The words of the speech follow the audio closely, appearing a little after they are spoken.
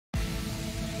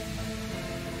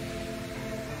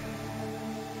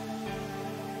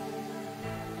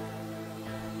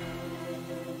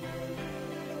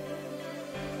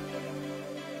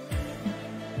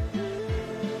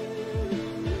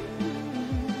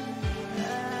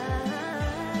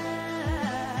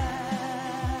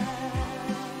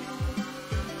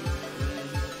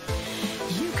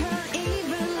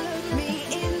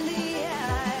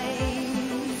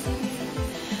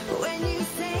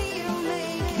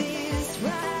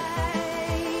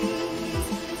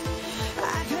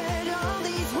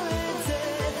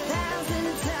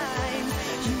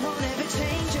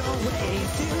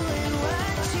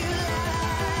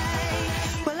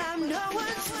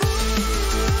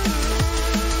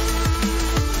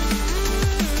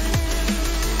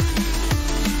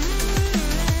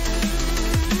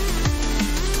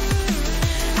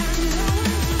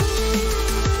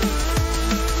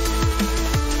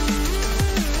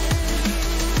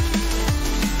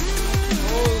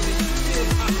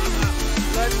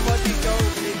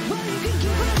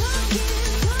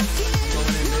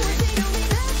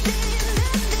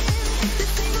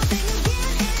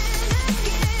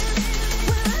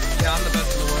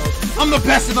I'm the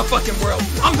best in the fucking world.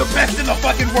 I'm the best in the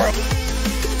fucking world.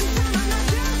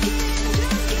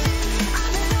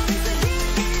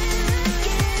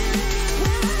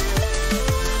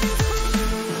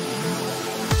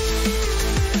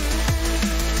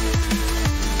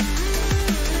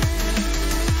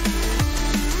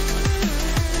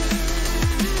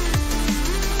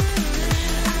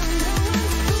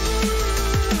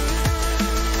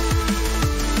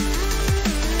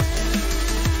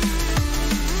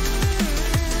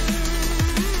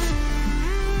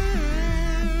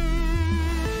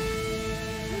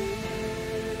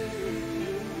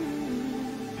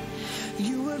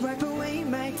 You would wipe away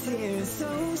my tears,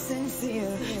 so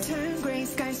sincere, turn gray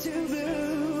skies to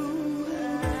blue.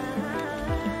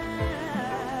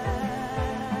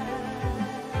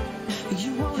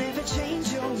 You won't ever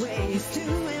change your ways,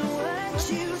 doing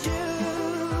what you do.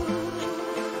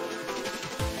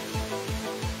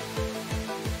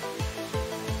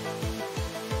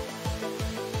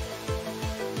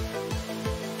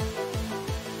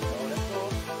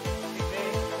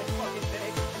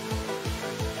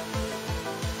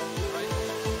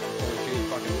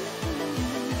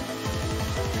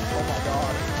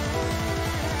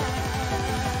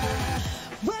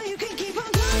 Well, you can keep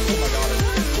on going. Oh my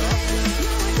God.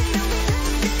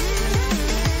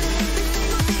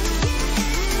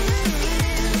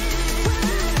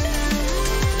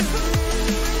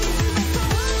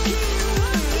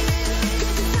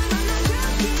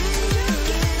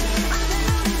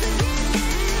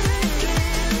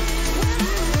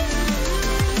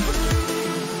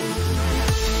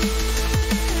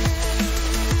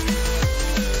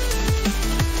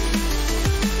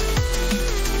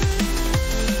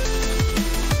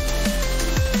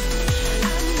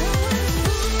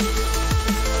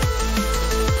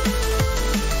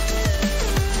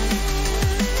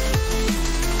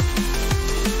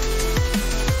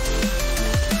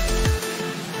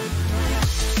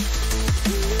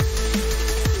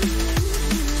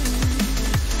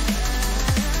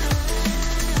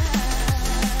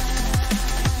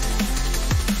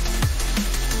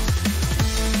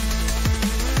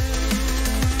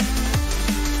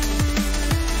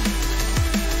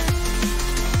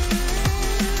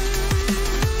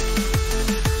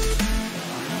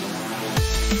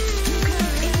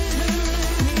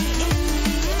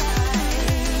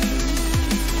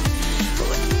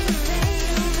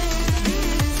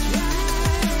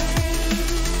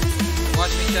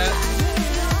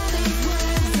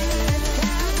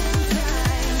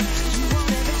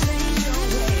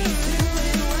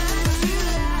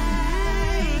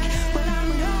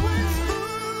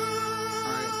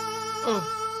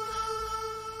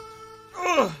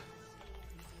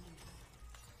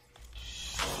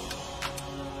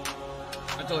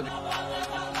 I told you.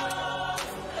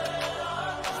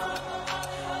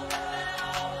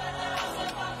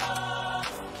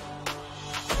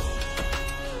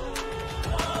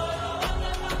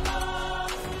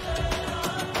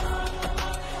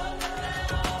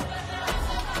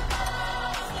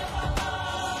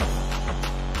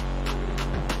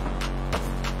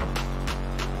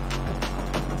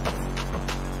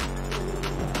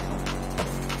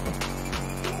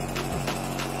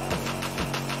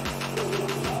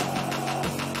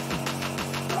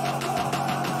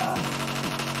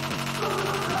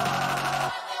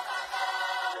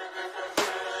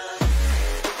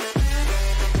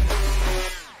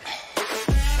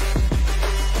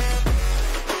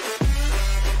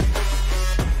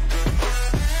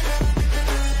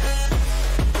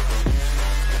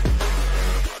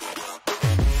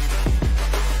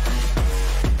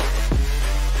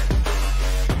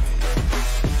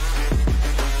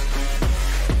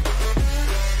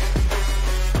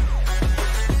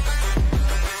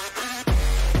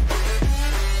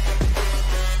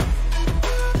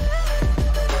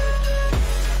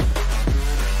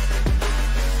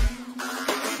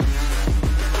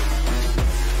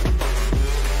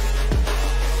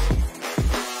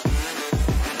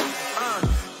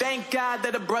 God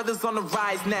that the brothers on the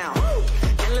rise now.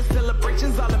 Endless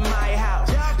celebrations all in my house.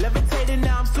 Levitating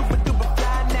now, I'm super duper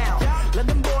fly now.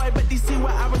 London boy, but DC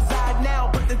where I reside now.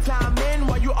 Put the time in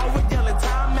while you always yelling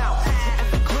time out.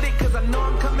 And quit it, cause I know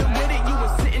I'm coming with it. You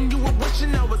were sitting, you were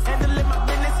wishing I was handling my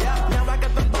business. Now I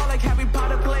got the ball like Harry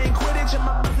Potter playing Quidditch. And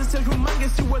my business is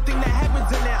humongous, you would think that happens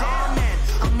in it. Damn man,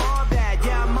 I'm all that,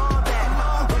 yeah, I'm all that.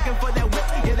 Looking for that whip,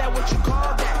 yeah, that what you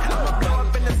call that. I'ma blow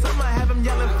up in the summer, have him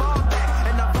yelling fall back.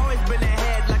 And I've always been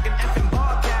ahead like an effing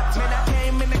ball cap. Man, I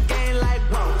came in the game like,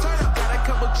 whoa. Got a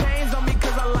couple chains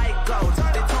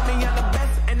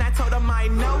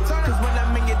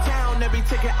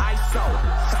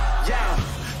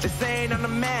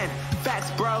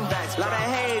Facts, bro. Facts, lot of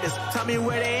haters. Tell me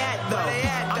where they at, though.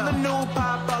 I'm the new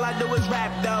pop, all I do is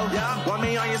rap, though. Want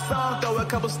me on your song, throw a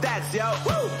couple stats, yo.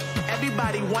 Woo!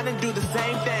 Everybody wanna do the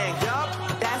same thing, yo.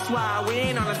 That's why we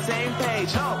ain't on the same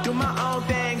page. Do my own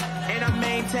thing, and I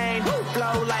maintain.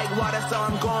 Flow like water, so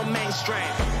I'm going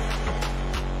mainstream.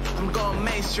 I'm going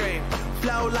mainstream.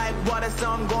 Flow like water, so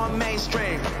I'm going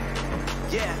mainstream.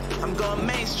 Yeah, I'm going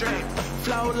mainstream.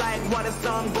 Flow like water,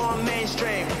 so I'm going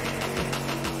mainstream.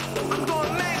 I'm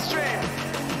going mainstream.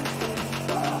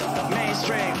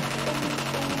 Mainstream.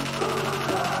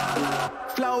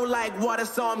 Flow like water,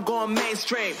 so I'm going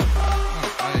mainstream.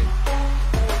 Alright.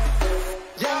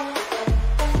 Yeah.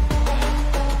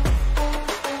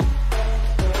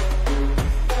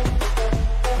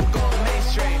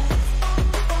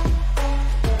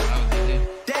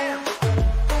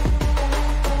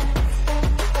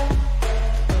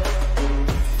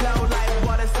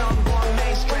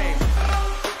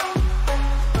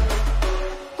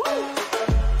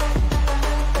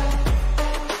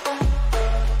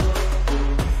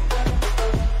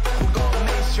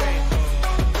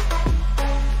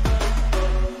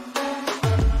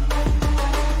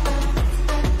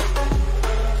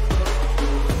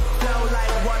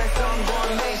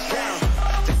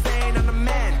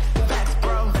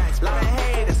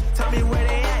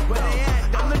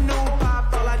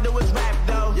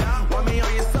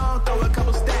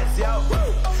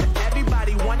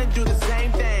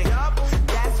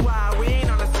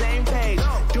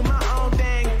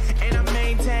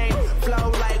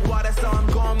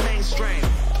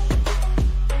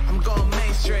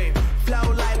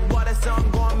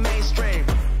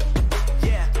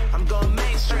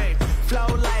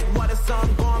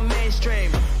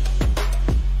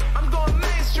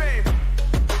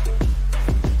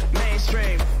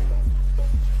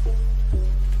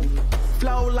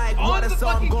 So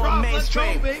I'm going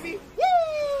mainstream. Go, baby.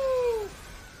 Woo!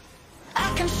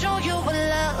 I can show you what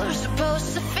love's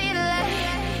supposed to feel like.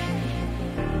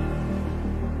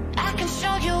 I can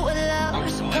show you what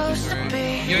love's supposed to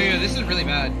be. Yo, this is really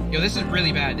bad. Yo, this is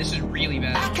really bad. This is really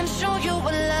bad. I can show you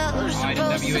what love's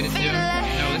supposed to feel like.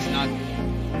 No, it's not.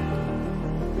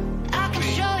 I can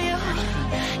show you.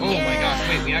 Oh my gosh,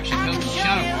 wait, we actually killed the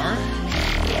Shadow Bar?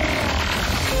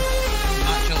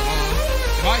 Not chill at all.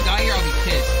 If I die here, I'll be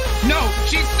pissed. No,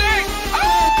 she's sick! Oh!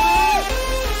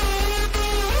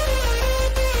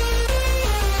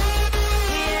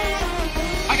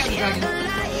 I got the dragon.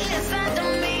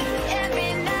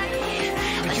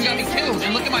 But you got me killed,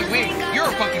 and look at my weight. You're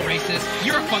a fucking racist.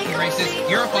 You're a fucking racist.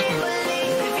 You're a fucking...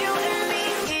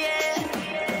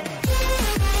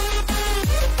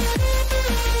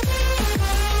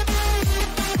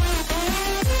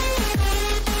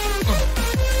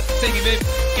 Take it, babe.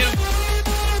 Get him.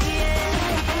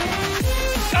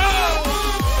 Oh!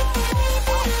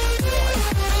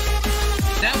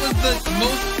 That was the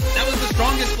most